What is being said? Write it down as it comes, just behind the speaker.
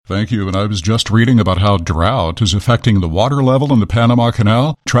Thank you. And I was just reading about how drought is affecting the water level in the Panama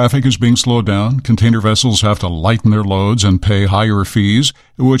Canal. Traffic is being slowed down. Container vessels have to lighten their loads and pay higher fees,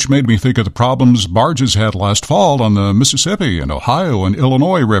 which made me think of the problems barges had last fall on the Mississippi and Ohio and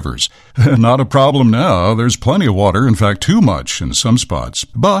Illinois rivers. Not a problem now. There's plenty of water, in fact, too much in some spots.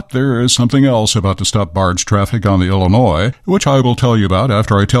 But there is something else about to stop barge traffic on the Illinois, which I will tell you about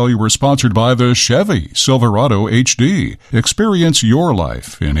after I tell you we're sponsored by the Chevy Silverado HD. Experience your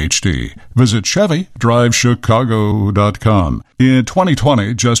life in HD. Visit ChevyDriveChicago.com. In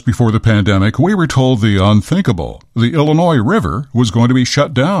 2020, just before the pandemic, we were told the unthinkable. The Illinois River was going to be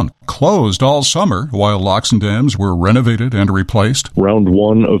shut down, closed all summer while locks and dams were renovated and replaced. Round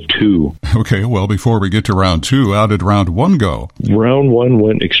 1 of 2. Okay, well, before we get to round 2, how did round 1 go? Round 1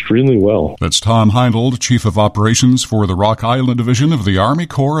 went extremely well. That's Tom Heinold, Chief of Operations for the Rock Island Division of the Army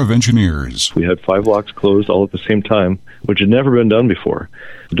Corps of Engineers. We had 5 locks closed all at the same time, which had never been done before.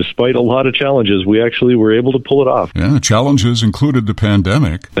 Despite a lot of challenges, we actually were able to pull it off. Yeah, challenges included the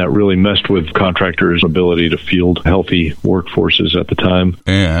pandemic. That really messed with contractors' ability to field healthy workforces at the time.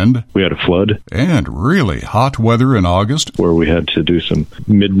 And we had a flood. And really hot weather in August, where we had to do some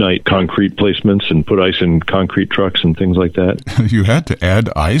midnight concrete placements and put ice in concrete trucks and things like that. You had to add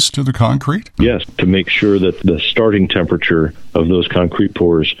ice to the concrete? Yes, to make sure that the starting temperature of those concrete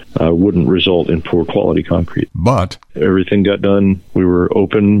pours wouldn't result in poor quality concrete. But everything got done. We were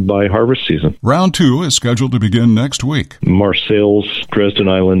open by harvest season. Round 2 is scheduled to begin next week. Marseilles, Dresden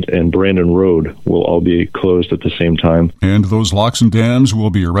Island, and Brandon Road will all be closed at the same time. And those locks and dams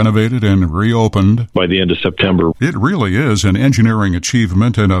will be renovated and reopened by the end of September. It really is an engineering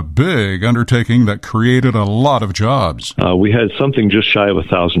achievement and a big undertaking that created a lot of jobs. We had something just shy of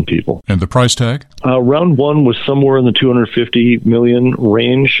 1,000 people. And the price tag? Round 1 was somewhere in the $250 million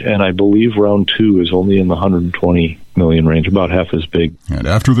range, and I believe round 2 is only in the $120 million range, about half as big. And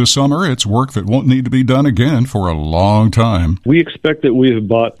after this summer, it's work that won't need to be done again for a long time. We expect that we have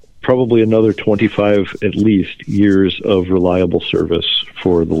bought probably another 25 at least years of reliable service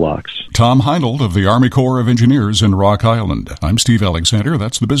for the locks. Tom Heinold of the Army Corps of Engineers in Rock Island. I'm Steve Alexander.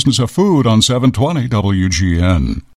 That's the Business of Food on 720 WGN.